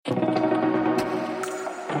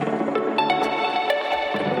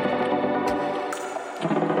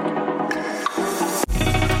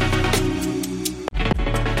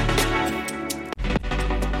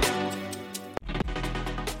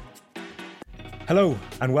Hello,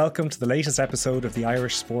 and welcome to the latest episode of the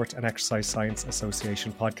Irish Sport and Exercise Science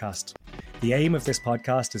Association podcast. The aim of this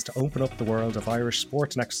podcast is to open up the world of Irish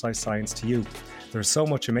sport and exercise science to you. There's so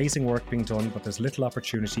much amazing work being done, but there's little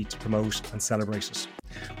opportunity to promote and celebrate it.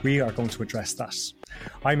 We are going to address that.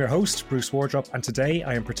 I'm your host, Bruce Wardrop, and today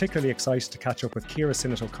I am particularly excited to catch up with Ciara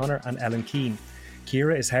Sinnott-O'Connor and Ellen Keane.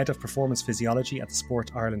 Ciara is Head of Performance Physiology at the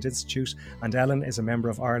Sport Ireland Institute, and Ellen is a member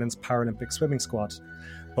of Ireland's Paralympic swimming squad.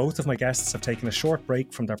 Both of my guests have taken a short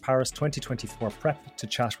break from their Paris 2024 prep to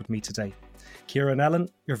chat with me today. Ciara and Ellen,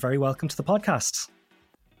 you're very welcome to the podcast.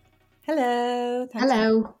 Hello.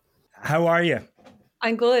 Hello. How are you?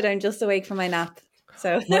 I'm good. I'm just awake from my nap.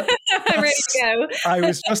 So I'm ready to go. I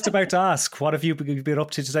was just about to ask, what have you been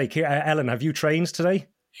up to today? Ellen, have you trained today?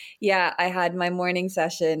 Yeah, I had my morning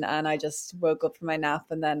session and I just woke up from my nap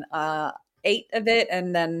and then ate a bit.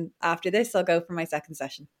 And then after this, I'll go for my second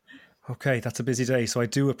session. Okay, that's a busy day. So I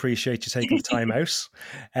do appreciate you taking the time out.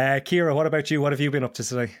 Ciara, what about you? What have you been up to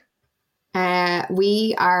today?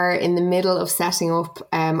 We are in the middle of setting up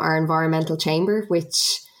our environmental chamber,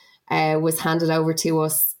 which was handed over to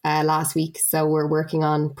us last week. So we're working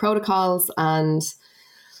on protocols and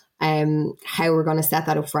how we're going to set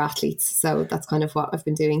that up for athletes. So that's kind of what I've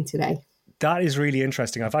been doing today. That is really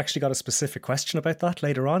interesting. I've actually got a specific question about that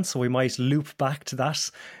later on. So we might loop back to that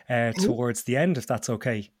towards the end, if that's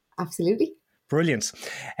okay. Absolutely. Brilliant.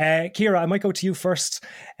 Ciara, I might go to you first.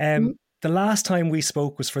 The last time we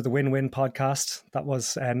spoke was for the Win-Win podcast. That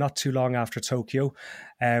was not too long after Tokyo.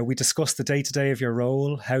 We discussed the day-to-day of your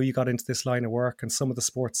role, how you got into this line of work, and some of the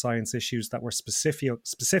sports science issues that were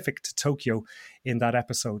specific to Tokyo in that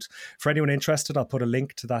episode. For anyone interested, I'll put a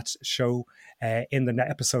link to that show in the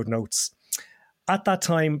episode notes. At that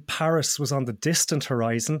time, Paris was on the distant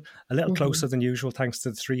horizon, a little closer than usual thanks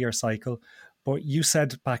to the 3-year cycle. But you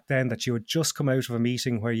said back then that you had just come out of a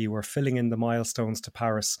meeting where you were filling in the milestones to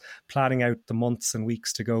Paris, planning out the months and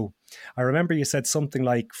weeks to go. I remember you said something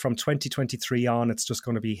like, from 2023 on, it's just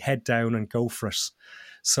going to be head down and go for it.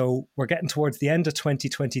 So we're getting towards the end of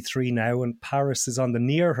 2023 now, and Paris is on the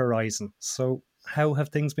near horizon. So how have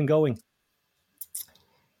things been going?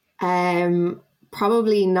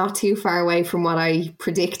 Probably not too far away from what I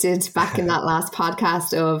predicted back in that last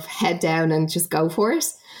podcast of head down and just go for it.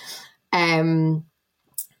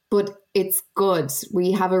 But it's good.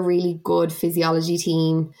 We have a really good physiology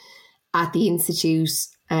team at the Institute.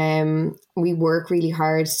 We work really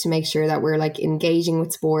hard to make sure that we're like engaging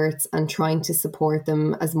with sports and trying to support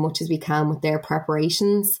them as much as we can with their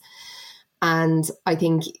preparations. And I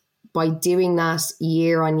think by doing that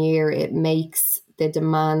year on year, it makes the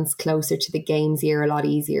demands closer to the games year a lot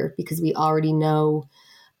easier, because we already know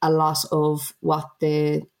a lot of what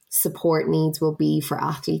the support needs will be for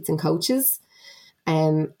athletes and coaches.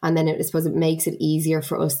 And then I suppose it makes it easier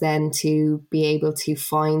for us then to be able to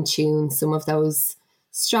fine tune some of those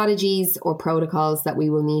strategies or protocols that we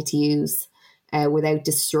will need to use without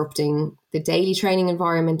disrupting the daily training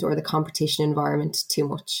environment or the competition environment too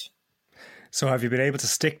much. So have you been able to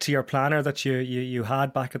stick to your planner that you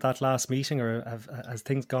had back at that last meeting, or has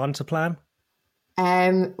things gone to plan?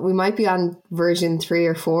 We might be on version 3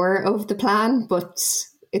 or 4 of the plan, but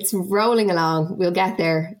it's rolling along. We'll get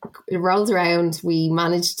there. It rolls around. We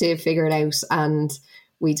manage to figure it out and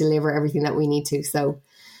we deliver everything that we need to. So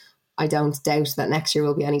I don't doubt that next year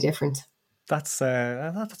will be any different. That's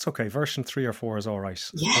okay. Version 3 or 4 is all right.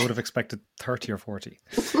 Yeah. I would have expected 30 or 40.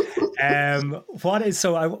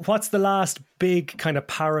 What's the last big kind of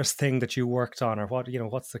Paris thing that you worked on, or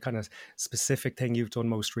what's the kind of specific thing you've done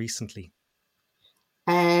most recently?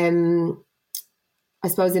 I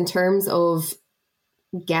suppose in terms of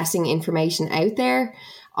getting information out there,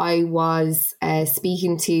 I was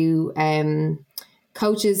speaking to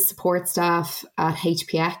coaches, support staff at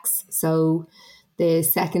HPX. So the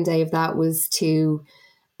second day of that was to,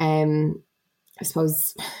 I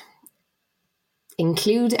suppose,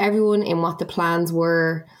 include everyone in what the plans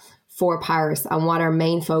were for Paris and what our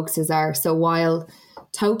main focuses are. So while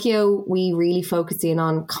Tokyo, we really focus in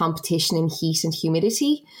on competition in heat and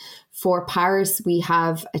humidity. For Paris, we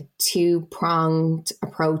have a 2-pronged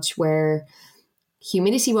approach where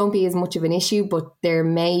humidity won't be as much of an issue, but there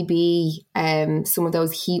may be some of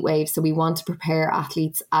those heat waves. So we want to prepare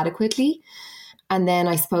athletes adequately. And then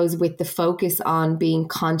I suppose with the focus on being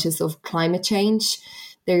conscious of climate change,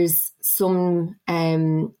 there's some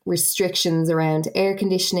restrictions around air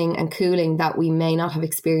conditioning and cooling that we may not have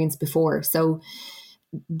experienced before. So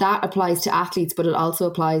that applies to athletes, but it also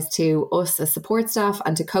applies to us as support staff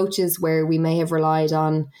and to coaches, where we may have relied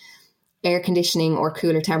on air conditioning or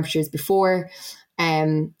cooler temperatures before.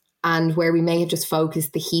 And where we may have just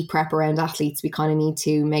focused the heat prep around athletes, we kind of need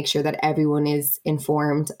to make sure that everyone is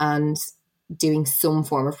informed and doing some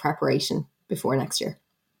form of preparation before next year.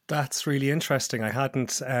 That's really interesting. I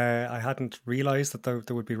hadn't realised that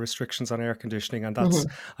there would be restrictions on air conditioning, and that's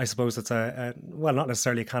I suppose it's well, not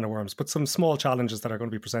necessarily a can of worms, but some small challenges that are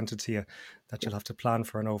going to be presented to you that you'll have to plan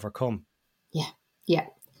for and overcome. Yeah.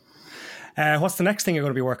 What's the next thing you're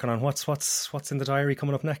going to be working on? What's in the diary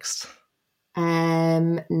coming up next?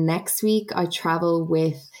 Next week I travel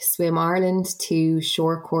with Swim Ireland to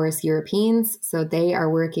Short Course Europeans. So they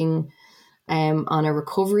are working on a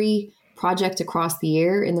recovery project across the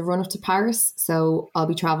year in the run up to Paris. So I'll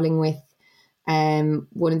be traveling with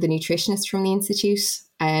one of the nutritionists from the Institute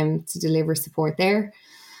to deliver support there.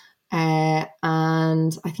 And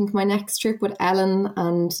I think my next trip with Ellen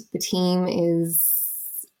and the team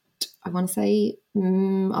is, I want to say,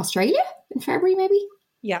 Australia in February, maybe?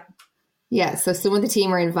 Yeah, so some of the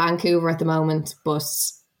team are in Vancouver at the moment, but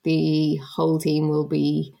the whole team will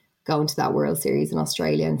be going to that World Series in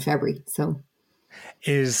Australia in February. So,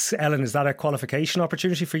 is that a qualification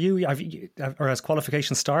opportunity for you? Or has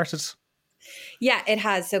qualification started? Yeah, it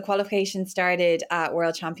has. So qualification started at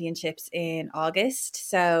World Championships in August.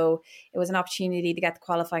 So it was an opportunity to get the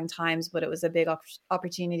qualifying times, but it was a big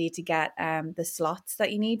opportunity to get the slots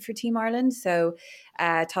that you need for Team Ireland. So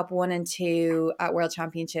top 1 and 2 at World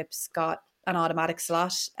Championships got an automatic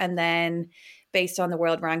slot. And then based on the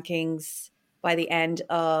world rankings, by the end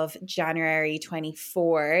of January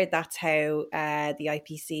 24, that's how the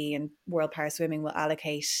IPC and World Para Swimming will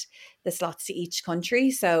allocate the slots to each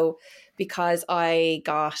country. So because I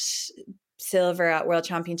got silver at World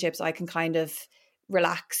Championships, I can kind of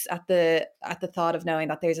relax at the thought of knowing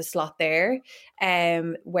that there's a slot there.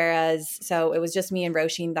 Whereas, so it was just me and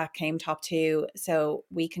Roisin that came top 2. So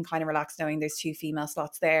we can kind of relax knowing there's 2 female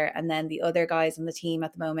slots there. And then the other guys on the team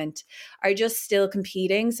at the moment are just still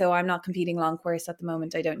competing. So I'm not competing long course at the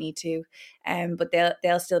moment. I don't need to. But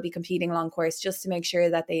they'll still be competing long course just to make sure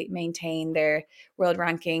that they maintain their world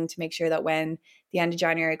ranking, to make sure that when the end of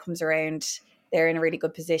January comes around, they're in a really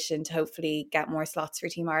good position to hopefully get more slots for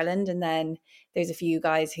Team Ireland. And then there's a few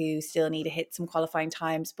guys who still need to hit some qualifying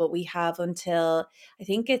times, but we have until, I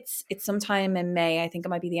think it's sometime in May, I think it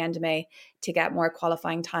might be the end of May, to get more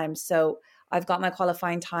qualifying times. So I've got my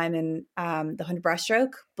qualifying time in the 100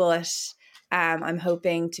 breaststroke, but I'm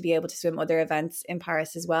hoping to be able to swim other events in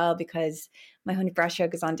Paris as well, because my 100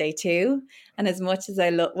 breaststroke is on day 2. And as much as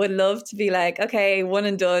I would love to be like, okay, one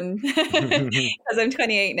and done, because I'm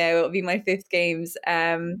 28 now, it'll be my 5th games.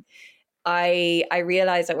 I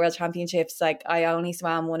realized at World Championships, like, I only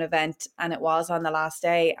swam one event and it was on the last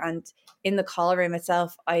day. And in the call room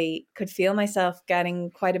itself, I could feel myself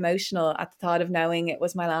getting quite emotional at the thought of knowing it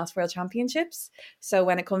was my last World Championships. So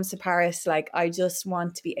when it comes to Paris, like, I just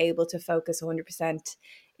want to be able to focus 100%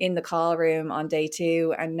 in the call room on day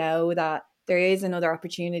 2 and know that there is another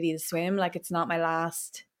opportunity to swim. Like, it's not my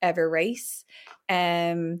last ever race.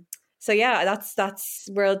 So yeah, that's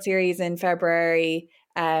World Series in February.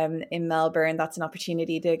 In Melbourne, that's an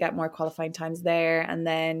opportunity to get more qualifying times there. And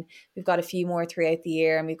then we've got a few more throughout the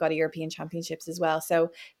year, and we've got a European Championships as well. So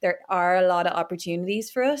there are a lot of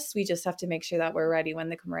opportunities for us. We just have to make sure that we're ready when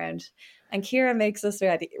they come around. And Ciara makes us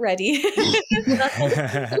ready.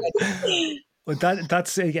 Well,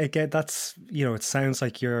 that's again, that's, you know, it sounds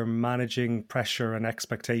like you're managing pressure and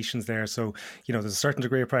expectations there. So, you know, there's a certain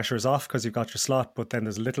degree of pressure is off because you've got your slot, but then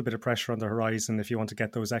there's a little bit of pressure on the horizon if you want to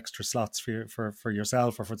get those extra slots for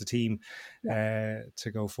yourself or for the team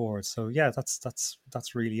to go forward. So yeah, that's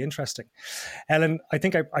really interesting. Ellen, I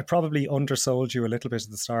think I probably undersold you a little bit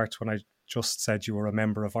at the start when I just said you were a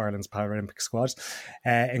member of Ireland's Paralympic squad.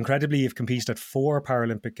 Incredibly, you've competed at 4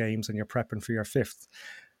 Paralympic Games and you're prepping for your 5th.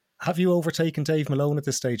 Have you overtaken Dave Malone at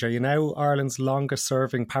this stage? Are you now Ireland's longest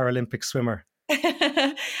serving Paralympic swimmer?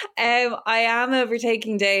 I am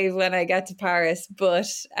overtaking Dave when I get to Paris, but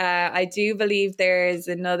I do believe there's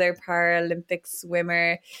another Paralympic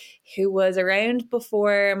swimmer who was around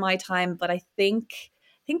before my time, but I think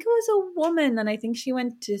it was a woman, and I think she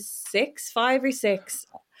went to 5 or 6.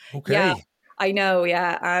 Okay. Yeah. I know,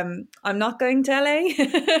 yeah. I'm not going to LA,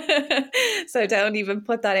 so don't even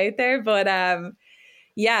put that out there. But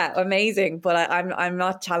yeah, amazing. But I'm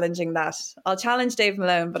not challenging that. I'll challenge Dave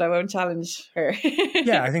Malone, but I won't challenge her.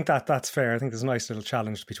 Yeah, I think that's fair. I think there's a nice little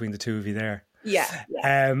challenge between the two of you there. Yeah.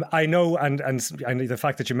 I know, and the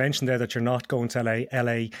fact that you mentioned there that you're not going to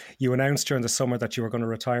LA, you announced during the summer that you were going to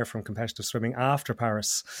retire from competitive swimming after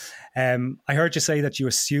Paris. I heard you say that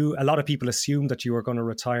a lot of people assumed that you were going to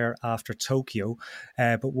retire after Tokyo,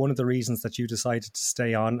 but one of the reasons that you decided to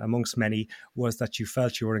stay on, amongst many, was that you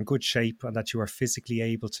felt you were in good shape and that you were physically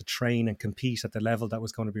able to train and compete at the level that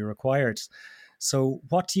was going to be required. So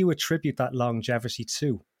what do you attribute that longevity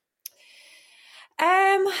to?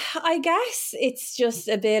 I guess it's just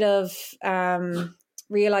a bit of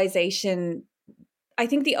realization. I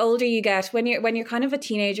think the older you get, when you're kind of a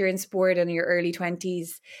teenager in sport in your early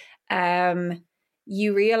 20s,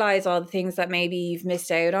 you realize all the things that maybe you've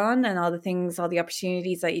missed out on, and all the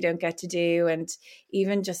opportunities that you don't get to do, and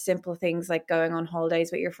even just simple things like going on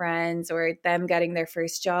holidays with your friends or them getting their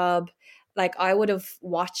first job. Like, I would have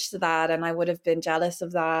watched that and I would have been jealous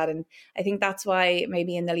of that. And I think that's why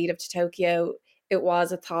maybe in the lead up to Tokyo, it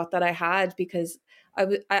was a thought that I had, because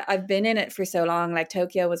I've been in it for so long. Like,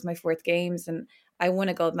 Tokyo was my fourth games and I won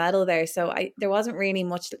a gold medal there. So there wasn't really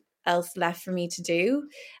much else left for me to do.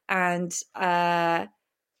 And, but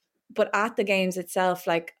at the games itself,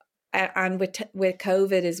 like, and with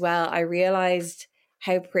COVID as well, I realized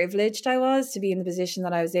how privileged I was to be in the position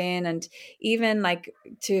that I was in, and even like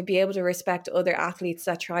to be able to respect other athletes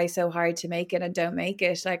that try so hard to make it and don't make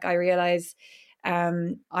it. Like, I realize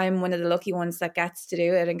I'm one of the lucky ones that gets to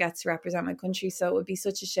do it and gets to represent my country. So it would be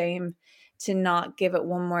such a shame to not give it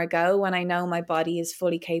one more go when I know my body is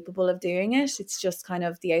fully capable of doing it. It's just kind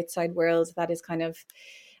of the outside world that is kind of,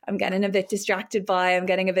 I'm getting a bit distracted by, I'm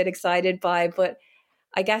getting a bit excited by, but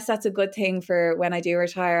I guess that's a good thing for when I do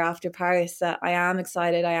retire after Paris, that I am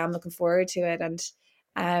excited. I am looking forward to it.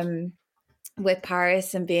 And with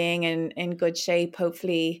Paris and being in good shape,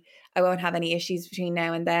 hopefully I won't have any issues between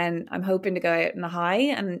now and then. I'm hoping to go out in a high,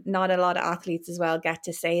 and not a lot of athletes as well get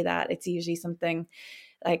to say that. It's usually something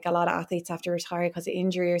like a lot of athletes have to retire because of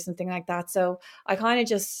injury or something like that. So I kind of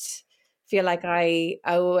just feel like I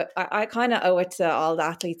kind of owe it to all the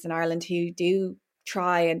athletes in Ireland who do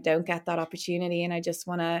try and don't get that opportunity. And I just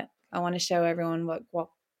want to show everyone what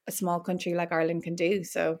a small country like Ireland can do.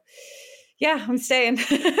 So yeah, I'm staying.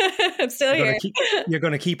 I'm still here. You're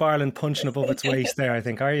going to keep Ireland punching above its weight there, I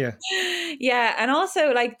think, are you? Yeah. And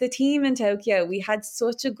also, like, the team in Tokyo, we had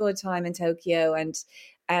such a good time in Tokyo, and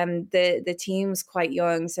the team's quite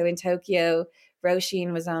young. So in Tokyo,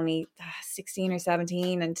 Roisin was only 16 or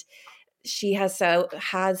 17, and she has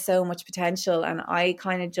so much potential. And I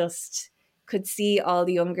kind of just could see all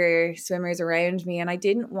the younger swimmers around me, and I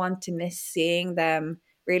didn't want to miss seeing them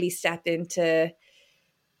really step into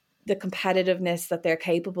the competitiveness that they're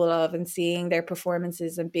capable of, and seeing their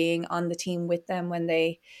performances and being on the team with them when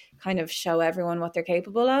they kind of show everyone what they're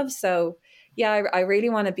capable of. So yeah, I really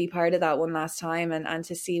want to be part of that one last time, and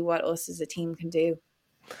to see what us as a team can do.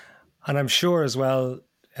 And I'm sure as well,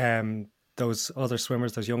 those other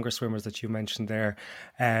swimmers, those younger swimmers that you mentioned there,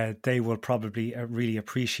 they will probably really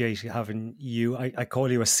appreciate having you. I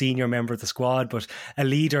call you a senior member of the squad, but a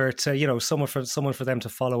leader to, someone for them to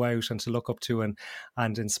follow out and to look up to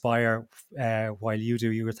and inspire while you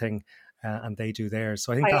do your thing and they do theirs.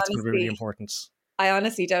 So I think that's going to be really important. I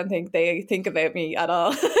honestly don't think they think about me at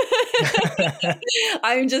all.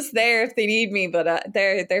 I'm just there if they need me, but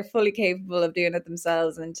they're fully capable of doing it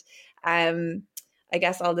themselves. And I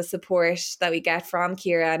guess all the support that we get from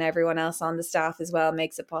Ciara and everyone else on the staff as well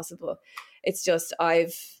makes it possible. It's just I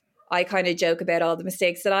kind of joke about all the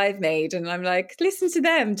mistakes that I've made, and I'm like, listen to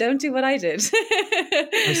them, don't do what I did.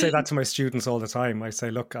 I say that to my students all the time. I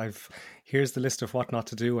say, look, here's the list of what not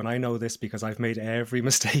to do, and I know this because I've made every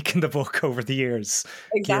mistake in the book over the years.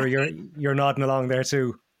 Exactly. Ciara, you're nodding along there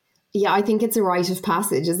too. Yeah, I think it's a rite of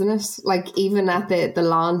passage, isn't it? Like, even at the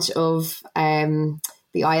launch of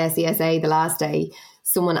the ISESA the last day,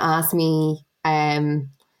 someone asked me,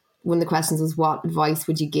 one of the questions was, what advice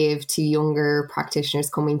would you give to younger practitioners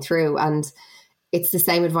coming through? And it's the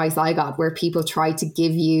same advice I got, where people try to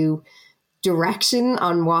give you direction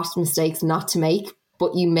on what mistakes not to make,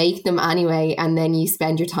 but you make them anyway. And then you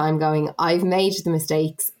spend your time going, I've made the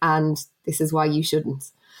mistakes and this is why you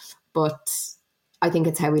shouldn't. But I think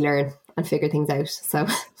it's how we learn and figure things out. So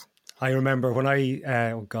I remember when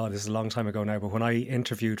this is a long time ago now, but when I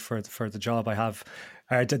interviewed for the job I have,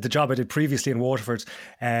 the job I did previously in Waterford,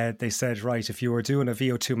 they said, right, if you were doing a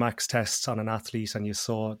VO2 max test on an athlete and you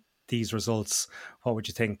saw these results, what would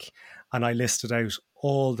you think? And I listed out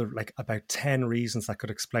all about 10 reasons that could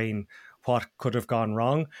explain what could have gone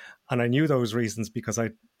wrong. And I knew those reasons because I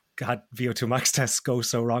had VO2 max tests go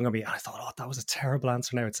so wrong on me. And I thought, oh, that was a terrible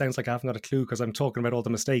answer now. It sounds like I haven't got a clue because I'm talking about all the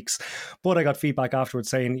mistakes. But I got feedback afterwards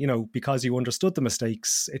saying, you know, because you understood the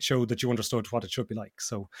mistakes, it showed that you understood what it should be like.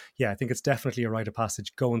 So yeah, I think it's definitely a rite of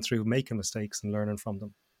passage, going through making mistakes and learning from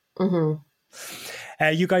them. Mm-hmm.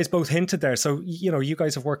 You guys both hinted there. So, you know, you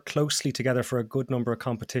guys have worked closely together for a good number of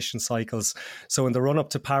competition cycles. So in the run up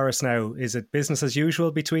to Paris now, is it business as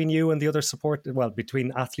usual between you and the other support, well,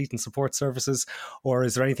 between athlete and support services, or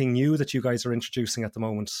is there anything new that you guys are introducing at the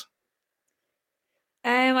moment?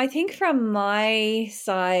 I think from my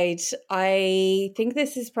side, I think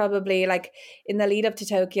this is probably like in the lead up to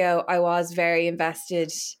Tokyo, I was very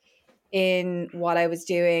invested in what I was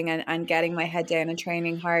doing and getting my head down and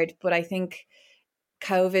training hard. But I think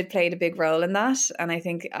COVID played a big role in that. And I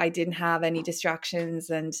think I didn't have any distractions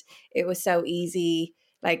and it was so easy.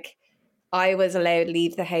 Like I was allowed to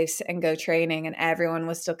leave the house and go training and everyone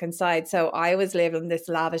was stuck inside. So I was living this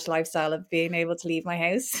lavish lifestyle of being able to leave my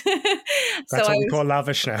house. That's what we call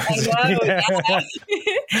lavish now. I know,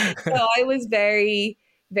 yeah. So I was very,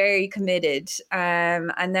 very committed.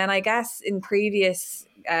 And then I guess in previous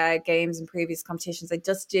games and previous competitions, I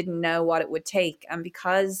just didn't know what it would take. And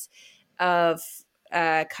because of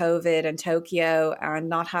COVID and Tokyo and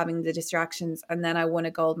not having the distractions, and then I won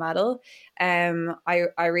a gold medal,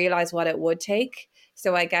 I realized what it would take.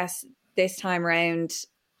 So I guess this time around,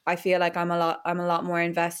 I feel like I'm a lot more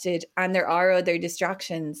invested, and there are other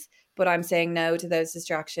distractions, but I'm saying no to those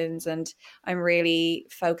distractions, and I'm really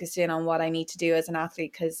focused in on what I need to do as an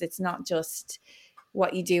athlete, because it's not just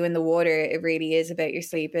what you do in the water. It really is about your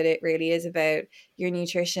sleep. It really is about your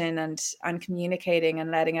nutrition and communicating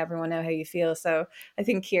and letting everyone know how you feel. So I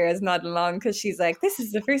think Kira's nodding along because she's like, this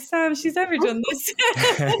is the first time she's ever done this.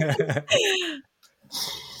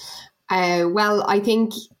 Well, I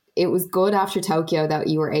think it was good after Tokyo that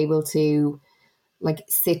you were able to like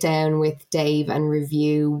sit down with Dave and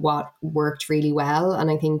review what worked really well. And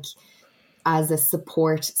I think as a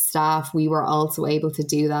support staff, we were also able to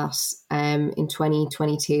do that in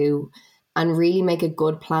 2022 and really make a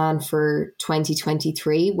good plan for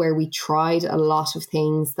 2023, where we tried a lot of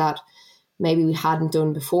things that maybe we hadn't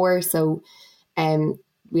done before. So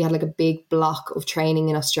we had like a big block of training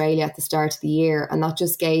in Australia at the start of the year, and that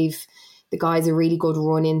just gave the guys a really good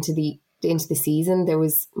run into the season. There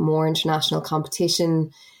was more international competition.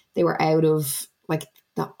 They were out of like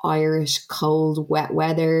the Irish cold, wet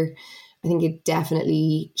weather. I think it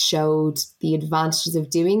definitely showed the advantages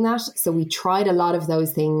of doing that. So we tried a lot of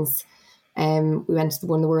those things. We went to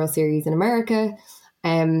won the World Series in America.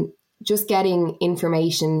 Just getting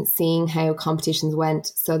information, seeing how competitions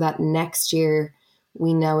went, so that next year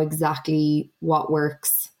we know exactly what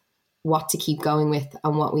works, what to keep going with,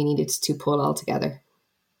 and what we needed to pull all together.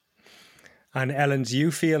 And Ellen, do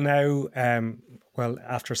you feel now, well,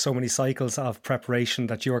 after so many cycles of preparation,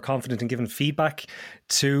 that you are confident in giving feedback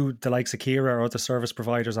to the likes of Kira or other service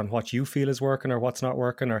providers on what you feel is working or what's not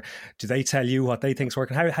working? Or do they tell you what they think is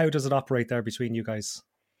working? How does it operate there between you guys?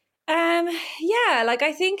 Yeah, like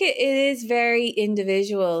I think it is very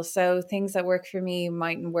individual. So things that work for me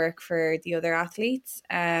mightn't work for the other athletes.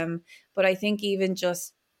 But I think even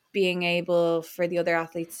just being able for the other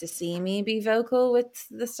athletes to see me be vocal with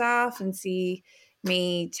the staff and see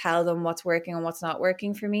me tell them what's working and what's not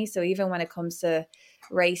working for me. So even when it comes to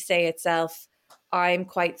race day itself, I'm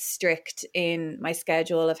quite strict in my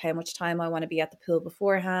schedule of how much time I want to be at the pool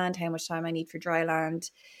beforehand, how much time I need for dry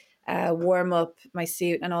land, warm up, my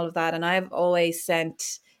suit and all of that. And I've always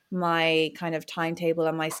sent my kind of timetable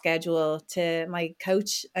and my schedule to my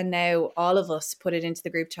coach, and now all of us put it into the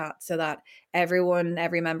group chat so that every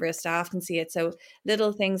member of staff can see it. So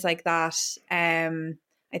little things like that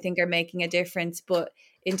I think are making a difference. But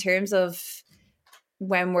in terms of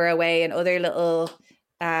when we're away and other little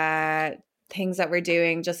things that we're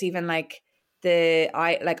doing, just even like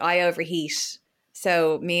I overheat.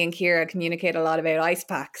 So me and Kira communicate a lot about ice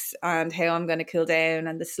packs and how I'm going to cool down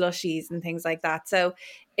and the slushies and things like that. So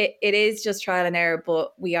it is just trial and error,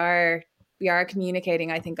 but we are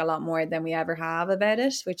communicating, I think, a lot more than we ever have about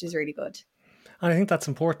it, which is really good. And I think that's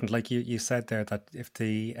important. Like you said there, that if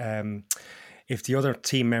the other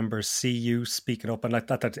team members see you speaking up and like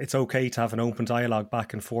that it's okay to have an open dialogue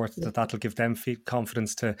back and forth, that'll give them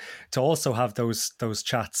confidence to also have those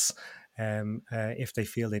chats if they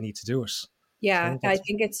feel they need to do it. Yeah, I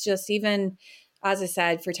think it's just, even as I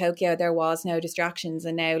said, for Tokyo, there was no distractions.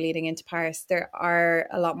 And now leading into Paris, there are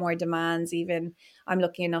a lot more demands. Even I'm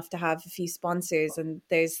lucky enough to have a few sponsors, and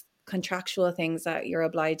there's contractual things that you're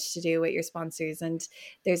obliged to do with your sponsors. And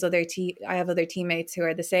there's I have other teammates who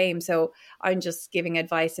are the same. So I'm just giving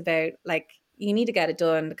advice about, like, you need to get it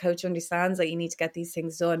done. The coach understands that you need to get these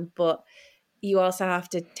things done, but you also have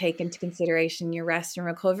to take into consideration your rest and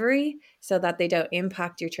recovery so that they don't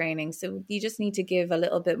impact your training. So you just need to give a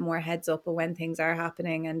little bit more heads up of when things are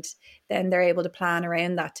happening, and then they're able to plan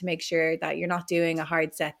around that to make sure that you're not doing a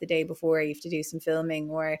hard set the day before you have to do some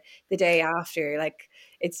filming, or the day after. Like,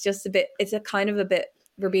 it's just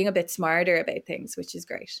we're being a bit smarter about things, which is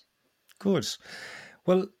great. Good.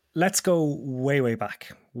 Well, let's go way back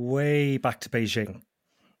to Beijing.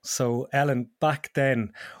 So Ellen, back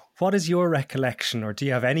then, what is your recollection, or do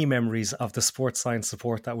you have any memories of the sports science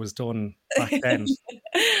support that was done back then?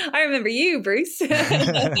 I remember you, Bruce.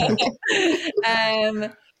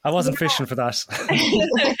 I wasn't fishing for that.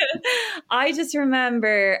 I just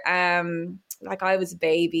remember, like, I was a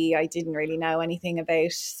baby. I didn't really know anything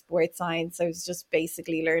about sports science. I was just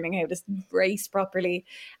basically learning how to race properly.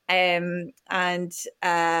 And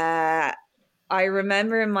I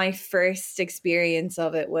remember my first experience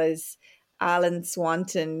of it was Alan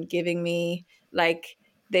Swanton giving me like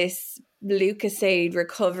this Lucozade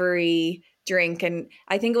recovery drink. And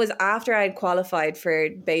I think it was after I had qualified for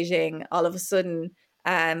Beijing, all of a sudden,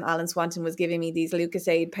 Alan Swanton was giving me these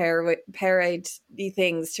Lucozade Powerade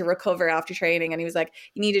things to recover after training. And he was like,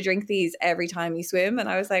 you need to drink these every time you swim. And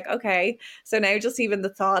I was like, okay. So now just even the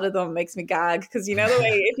thought of them makes me gag, because you know the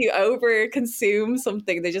way if you over consume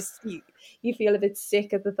something, they just, you feel a bit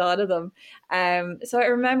sick at the thought of them. So I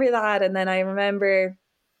remember that. And then I remember,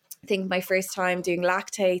 I think, my first time doing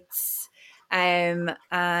lactates, and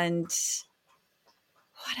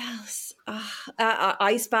what else?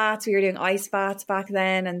 Ice baths. We were doing ice baths back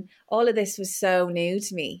then, and all of this was so new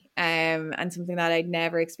to me, and something that I'd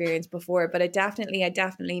never experienced before. But I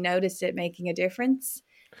definitely noticed it making a difference.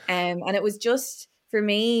 And it was just, for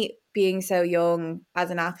me, being so young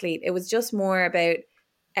as an athlete, it was just more about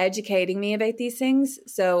educating me about these things.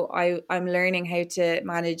 So I'm learning how to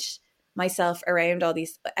manage myself around all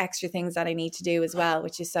these extra things that I need to do as well,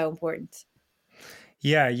 which is so important.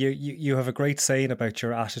 Yeah, you have a great saying about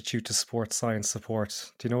your attitude to sports science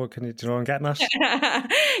support. Do you know what I'm getting at?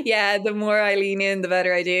 Yeah, the more I lean in, the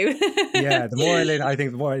better I do. Yeah, the more I lean, I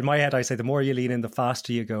think the more, in my head, I say the more you lean in, the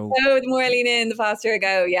faster you go. Oh, the more I lean in, the faster I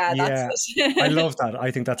go. Yeah, that's it. I love that. I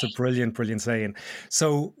think that's a brilliant saying.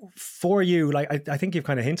 So for you, like, I think you've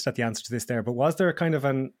kind of hinted at the answer to this there, but was there kind of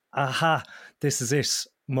an aha, this is it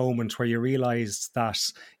moment where you realized that,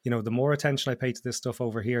 you know, the more attention I pay to this stuff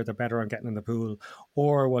over here, the better I'm getting in the pool?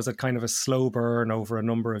 Or was it kind of a slow burn over a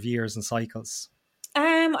number of years and cycles?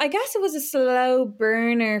 I guess it was a slow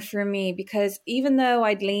burner for me, because even though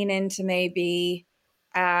I'd lean into maybe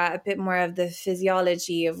a bit more of the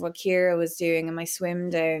physiology of what Ciara was doing in my swim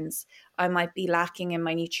downs, I might be lacking in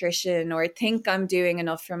my nutrition, or think I'm doing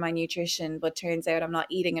enough for my nutrition, but turns out I'm not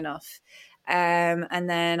eating enough. And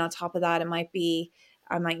then on top of that, I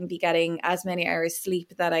mightn't be getting as many hours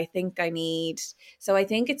sleep that I think I need. So I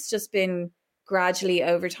think it's just been gradually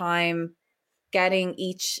over time getting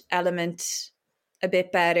each element a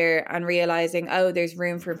bit better and realizing, oh, there's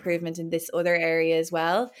room for improvement in this other area as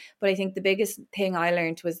well. But I think the biggest thing I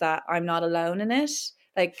learned was that I'm not alone in it.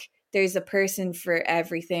 Like, there's a person for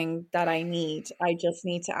everything that I need. I just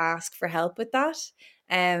need to ask for help with that.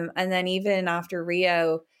 And then even after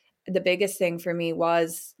Rio, the biggest thing for me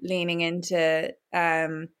was leaning into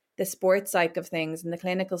the sports side of things and the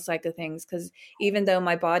clinical side of things, because even though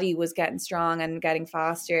my body was getting strong and getting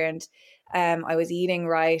faster, and I was eating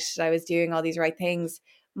right, I was doing all these right things,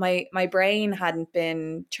 my brain hadn't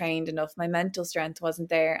been trained enough. My mental strength wasn't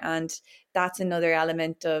there, and that's another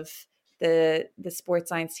element of the sports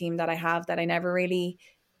science team that I have that I never really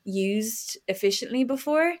used efficiently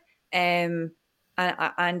before. And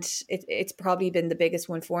it's probably been the biggest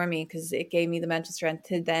one for me, because it gave me the mental strength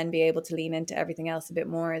to then be able to lean into everything else a bit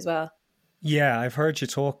more as well. Yeah, I've heard you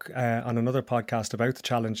talk on another podcast about the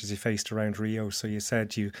challenges you faced around Rio. So you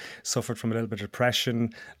said you suffered from a little bit of depression,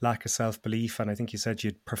 lack of self-belief, and I think you said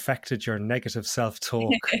you'd perfected your negative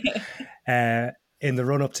self-talk. In the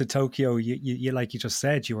run up to Tokyo, you like you just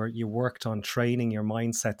said, you worked on training your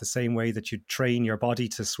mindset the same way that you train your body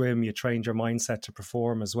to swim. You trained your mindset to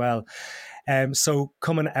perform as well. So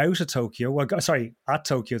coming out of Tokyo, at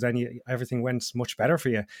Tokyo, then everything went much better for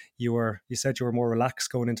you. You said you were more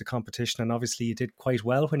relaxed going into competition, and obviously you did quite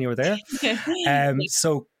well when you were there.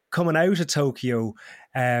 So coming out of Tokyo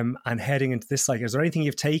and heading into this cycle, is there anything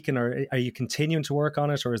you've taken, or are you continuing to work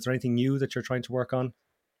on it, or is there anything new that you're trying to work on?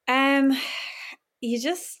 You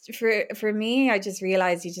just, for me, I just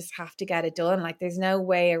realized you just have to get it done. Like, there's no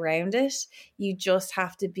way around it. You just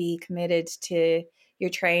have to be committed to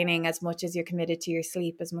your training as much as you're committed to your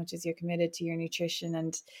sleep, as much as you're committed to your nutrition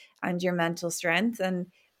and your mental strength. And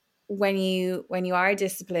when you are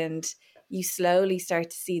disciplined, you slowly start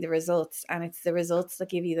to see the results, and it's the results that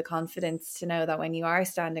give you the confidence to know that when you are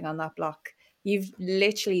standing on that block, you've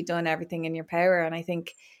literally done everything in your power. And I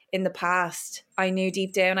think in the past, I knew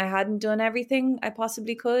deep down I hadn't done everything I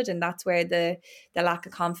possibly could, and that's where the lack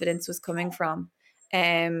of confidence was coming from.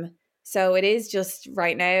 So it is just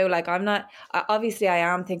right now, like obviously I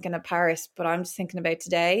am thinking of Paris, but I'm just thinking about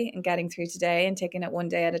today and getting through today and taking it one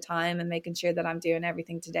day at a time and making sure that I'm doing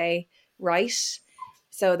everything today right,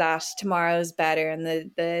 so that tomorrow's better and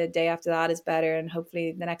the day after that is better. And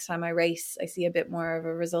hopefully the next time I race, I see a bit more of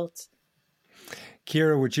a result.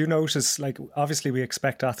 Ciara, would you notice, like, obviously we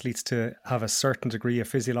expect athletes to have a certain degree of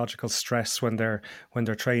physiological stress when they're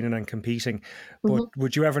training and competing, but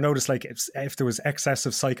would you ever notice, like, if there was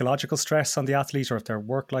excessive psychological stress on the athlete, or if their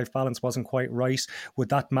work-life balance wasn't quite right, would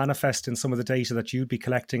that manifest in some of the data that you'd be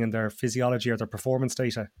collecting in their physiology or their performance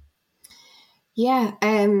data? Yeah,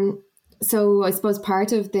 so I suppose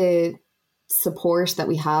part of the support that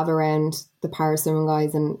we have around the paraswimming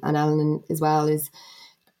guys and Ellen as well is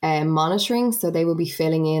monitoring. So they will be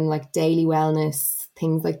filling in like daily wellness,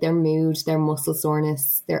 things like their mood, their muscle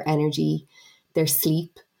soreness, their energy, their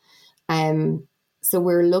sleep. So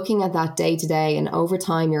we're looking at that day to day, and over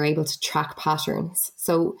time you're able to track patterns.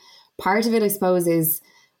 So part of it, I suppose, is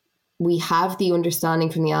we have the understanding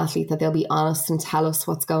from the athlete that they'll be honest and tell us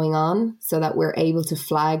what's going on so that we're able to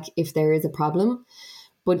flag if there is a problem.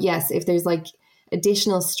 But yes, if there's like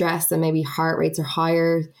additional stress and maybe heart rates are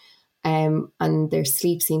higher, and their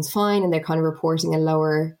sleep seems fine and they're kind of reporting a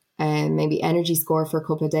lower maybe energy score for a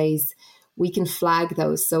couple of days, we can flag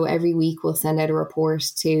those. So every week we'll send out a report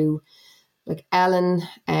to like Ellen,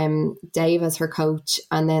 Dave as her coach,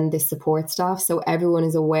 and then the support staff. So everyone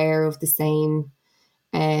is aware of the same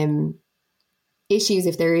issues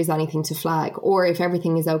if there is anything to flag, or if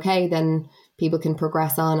everything is okay, then people can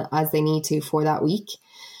progress on as they need to for that week.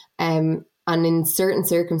 And in certain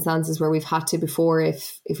circumstances where we've had to before,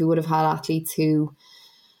 if we would have had athletes who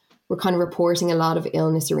were kind of reporting a lot of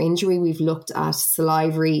illness or injury, we've looked at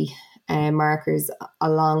salivary markers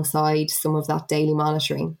alongside some of that daily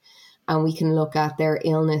monitoring. And we can look at their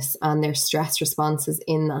illness and their stress responses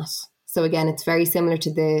in that. So again, it's very similar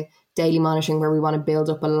to the daily monitoring where we want to build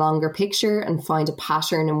up a longer picture and find a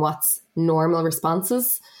pattern in what's normal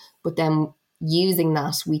responses. But then using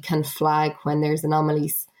that, we can flag when there's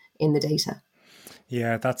anomalies in the data.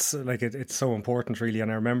 Yeah, that's like it's so important, really.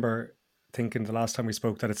 And I remember thinking the last time we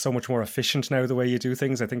spoke that it's so much more efficient now the way you do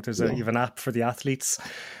things. I think there's you have an app for the athletes,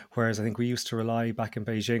 whereas I think we used to rely back in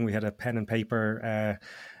Beijing. We had a pen and paper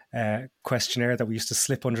questionnaire that we used to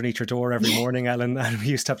slip underneath your door every morning, Ellen, and we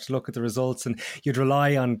used to have to look at the results, and you'd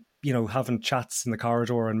rely on, you know, having chats in the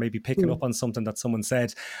corridor and maybe picking up on something that someone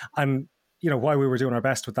said. And you know, while we were doing our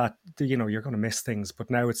best with that, you know, you're going to miss things. But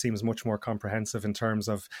now it seems much more comprehensive in terms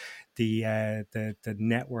of the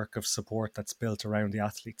network of support that's built around the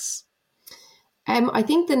athletes. I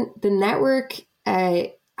think the network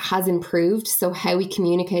has improved. So how we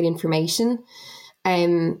communicate information.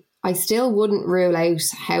 I still wouldn't rule out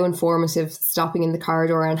how informative stopping in the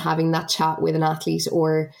corridor and having that chat with an athlete,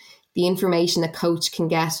 or the information a coach can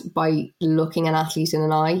get by looking an athlete in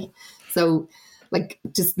an eye. So like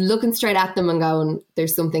just looking straight at them and going,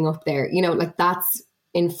 there's something up there, you know, like that's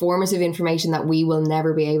informative information that we will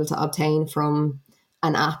never be able to obtain from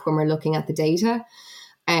an app when we're looking at the data.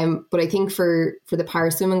 But I think for the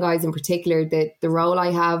paraswimming guys in particular, the role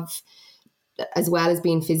I have, as well as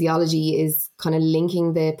being physiology, is kind of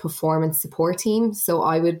linking the performance support team. So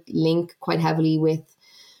I would link quite heavily with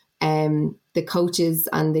the coaches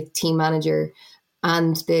and the team manager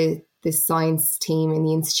and the science team in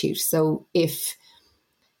the institute. So if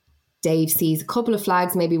Dave sees a couple of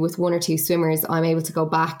flags, maybe with one or two swimmers, I'm able to go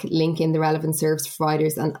back, link in the relevant service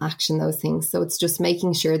providers and action those things. So it's just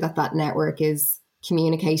making sure that that network is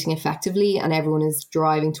communicating effectively and everyone is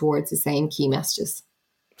driving towards the same key messages.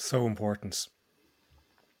 So important.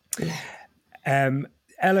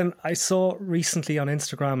 Ellen, I saw recently on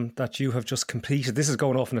Instagram that you have just completed, this is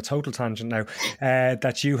going off on a total tangent now,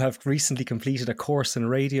 that you have recently completed a course in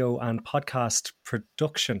radio and podcast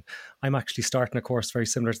production. I'm actually starting a course very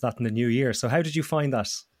similar to that in the new year. So how did you find that?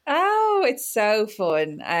 Oh, it's so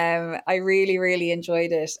fun. I really, really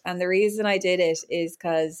enjoyed it. And the reason I did it is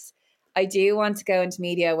because I do want to go into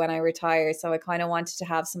media when I retire. So I kind of wanted to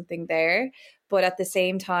have something there. But at the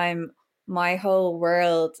same time, my whole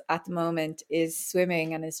world at the moment is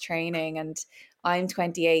swimming and is training, and I'm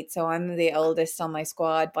 28, so I'm the oldest on my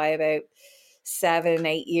squad by about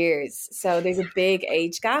 7-8 years. So there's a big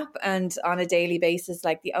age gap, and on a daily basis,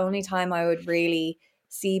 like the only time I would really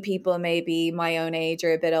see people maybe my own age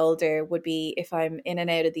or a bit older would be if I'm in and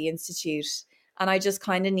out of the institute. And I just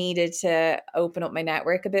kind of needed to open up my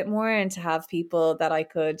network a bit more and to have people that I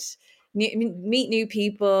could meet new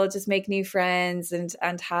people, just make new friends,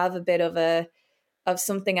 and have a bit of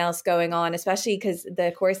something else going on, especially because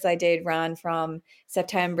the course I did ran from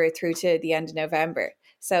September through to the end of November.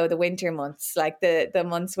 So the winter months, like the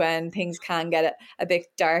months when things can get a bit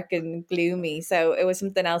dark and gloomy. So it was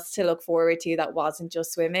something else to look forward to that wasn't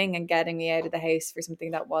just swimming, and getting me out of the house for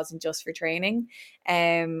something that wasn't just for training,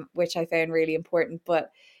 which I found really important.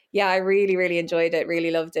 But yeah, I really, really enjoyed it,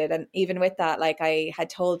 really loved it. And even with that, like, I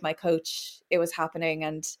had told my coach it was happening,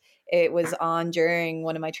 and it was on during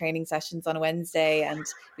one of my training sessions on a Wednesday, and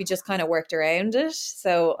we just kind of worked around it.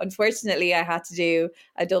 So unfortunately, I had to do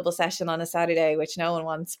a double session on a Saturday, which no one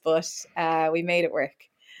wants, but we made it work.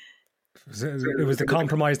 It was the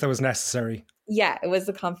compromise that was necessary. Yeah, it was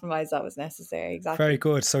the compromise that was necessary. Exactly. Very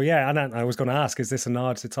good. So yeah, and I was going to ask, is this a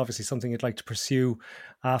nod? It's obviously something you'd like to pursue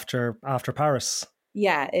after Paris.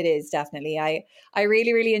 Yeah, it is, definitely. I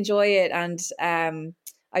really, really enjoy it. And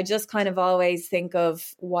I just kind of always think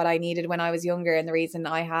of what I needed when I was younger. And the reason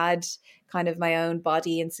I had kind of my own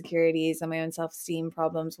body insecurities and my own self-esteem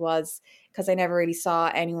problems was because I never really saw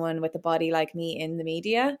anyone with a body like me in the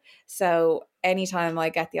media. So anytime I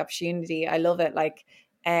get the opportunity, I love it. Like,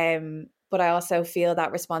 but I also feel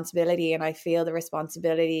that responsibility, and I feel the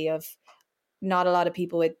responsibility of not a lot of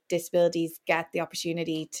people with disabilities get the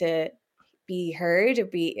opportunity to be heard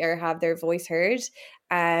or have their voice heard.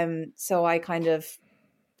 So I kind of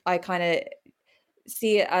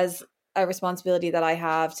see it as a responsibility that I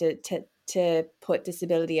have to put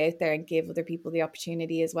disability out there and give other people the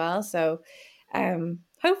opportunity as well. So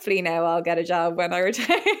hopefully now I'll get a job when I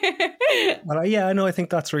retire. Well, yeah, I know. I think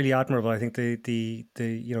that's really admirable. I think the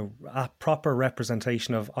a proper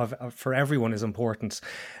representation of for everyone is important.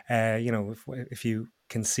 If you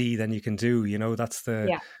can see, then you can do. That's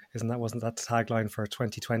the wasn't that the tagline for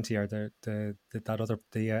 2020 or the other.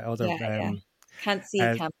 Can't see,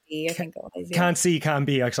 can't be. I think always. Yeah. Can't see, can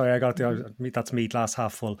be. Actually, I got that's me glass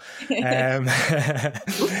half full. And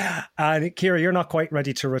Ciara, you're not quite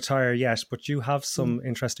ready to retire yet, but you have some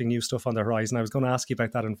interesting new stuff on the horizon. I was going to ask you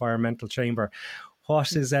about that environmental chamber.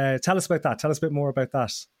 What is? Tell us about that. Tell us a bit more about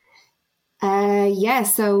that.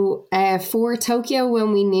 So for Tokyo,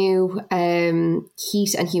 when we knew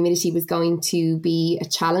heat and humidity was going to be a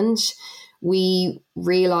challenge, we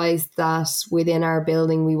realised that within our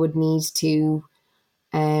building we would need to,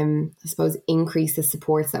 increase the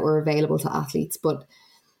supports that were available to athletes. But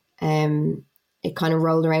it kind of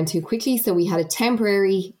rolled around too quickly. So we had a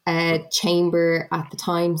temporary chamber at the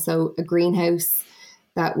time, so a greenhouse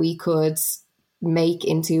that we could make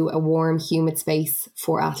into a warm, humid space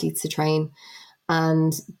for athletes to train.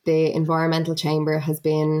 And the environmental chamber has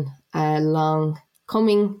been a long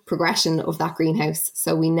coming progression of that greenhouse.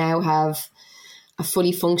 So we now have a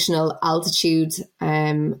fully functional altitude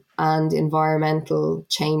and environmental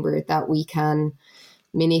chamber that we can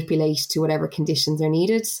manipulate to whatever conditions are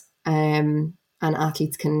needed. And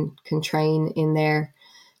athletes can train in there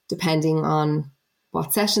depending on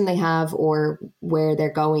what session they have or where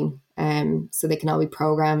they're going. So they can all be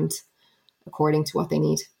programmed according to what they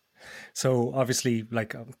need. So obviously,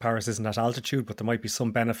 like, Paris isn't at altitude, but there might be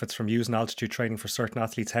some benefits from using altitude training for certain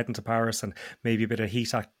athletes heading to Paris, and maybe a bit of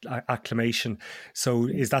heat acclimation. So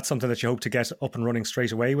is that something that you hope to get up and running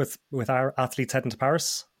straight away with our athletes heading to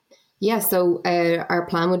Paris? Yeah, so our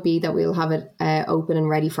plan would be that we'll have it open and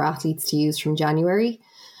ready for athletes to use from January.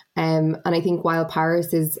 And I think while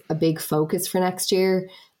Paris is a big focus for next year,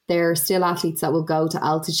 there are still athletes that will go to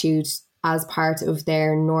altitude as part of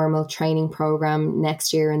their normal training program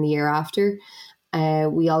next year and the year after.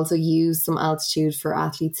 We also use some altitude for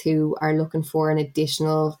athletes who are looking for an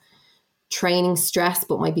additional training stress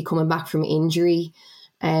but might be coming back from injury,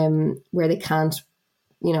 where they can't,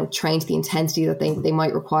 train to the intensity that they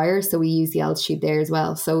might require. So we use the altitude there as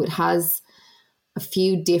well. So it has a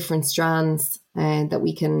few different strands that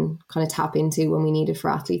we can kind of tap into when we need it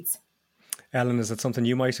for athletes. Ellen, is it something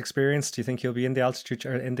you might experience? Do you think you'll be in the altitude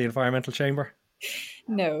or in the environmental chamber?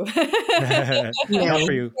 No. Not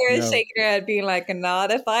for you. Ciara's shaking her head, being like,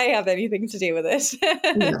 not if I have anything to do with it.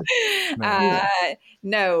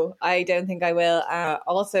 No, I don't think I will.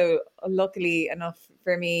 Also, luckily enough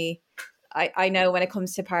for me, I know when it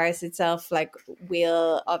comes to Paris itself, like,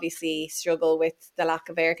 we'll obviously struggle with the lack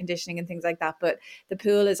of air conditioning and things like that, but the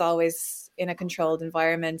pool is always in a controlled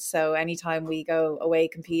environment. So anytime we go away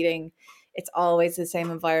competing, it's always the same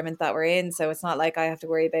environment that we're in. So it's not like I have to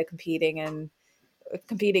worry about competing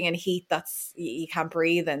in heat that's you can't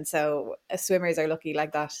breathe in. So swimmers are lucky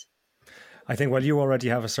like that. I think, well, you already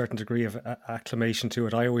have a certain degree of acclimation to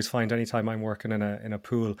it. I always find anytime I'm working in a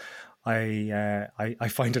pool, I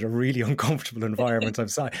find it a really uncomfortable environment.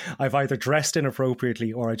 I've either dressed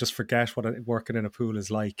inappropriately or I just forget what working in a pool is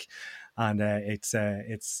like, and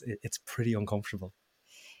it's pretty uncomfortable.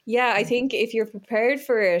 Yeah, I think if you're prepared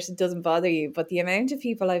for it, it doesn't bother you. But the amount of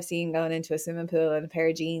people I've seen going into a swimming pool in a pair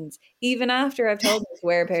of jeans, even after I've told them to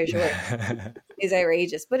wear a pair of shorts, is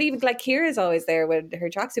outrageous. But even like Ciara's always there with her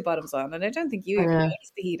tracksuit bottoms on, and I don't think you even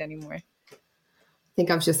notice the heat anymore. I think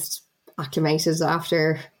I've just acclimated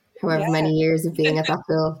after however many years of being at that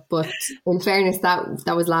pool. But in fairness,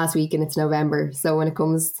 that was last week and it's November. So when it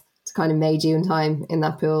comes to kind of May, June time in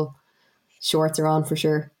that pool, shorts are on for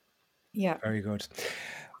sure. Yeah. Very good.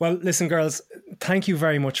 Well, listen, girls, thank you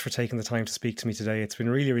very much for taking the time to speak to me today. It's been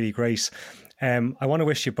really, really great. I want to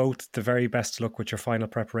wish you both the very best of luck with your final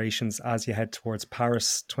preparations as you head towards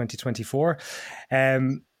Paris 2024.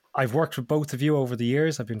 I've worked with both of you over the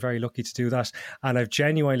years. I've been very lucky to do that. And I've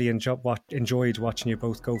genuinely enjoyed watching you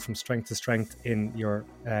both go from strength to strength in your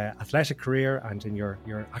athletic career and in your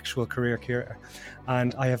actual career, Ciara.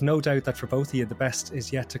 And I have no doubt that for both of you, the best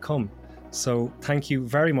is yet to come. So thank you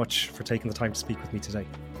very much for taking the time to speak with me today.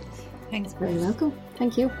 Thanks. Very welcome.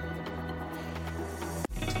 Thank you.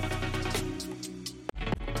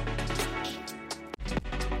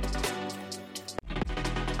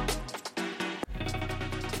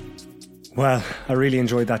 Well, I really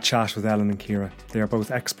enjoyed that chat with Ellen and Ciara. They are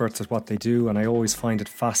both experts at what they do, and I always find it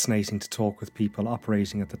fascinating to talk with people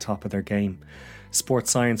operating at the top of their game.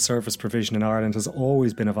 Sports science service provision in Ireland has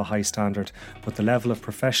always been of a high standard, but the level of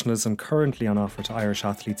professionalism currently on offer to Irish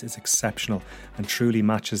athletes is exceptional and truly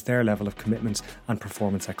matches their level of commitment and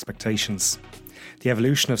performance expectations. The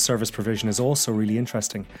evolution of service provision is also really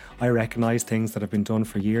interesting. I recognise things that have been done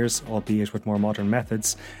for years, albeit with more modern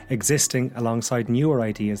methods, existing alongside newer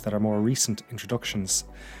ideas that are more recent introductions.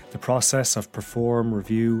 The process of perform,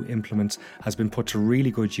 review, implement has been put to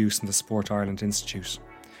really good use in the Sport Ireland Institute.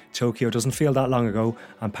 Tokyo doesn't feel that long ago,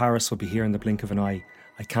 and Paris will be here in the blink of an eye.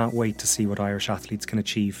 I can't wait to see what Irish athletes can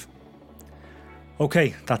achieve.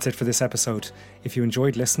 Okay, that's it for this episode. If you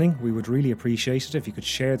enjoyed listening, we would really appreciate it if you could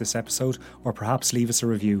share this episode or perhaps leave us a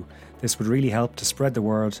review. This would really help to spread the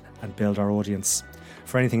word and build our audience.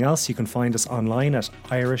 For anything else, you can find us online at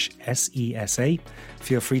Irish SESA.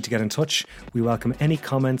 Feel free to get in touch. We welcome any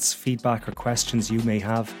comments, feedback or questions you may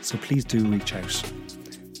have, so please do reach out.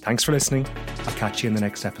 Thanks for listening. I'll catch you in the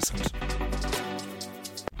next episode.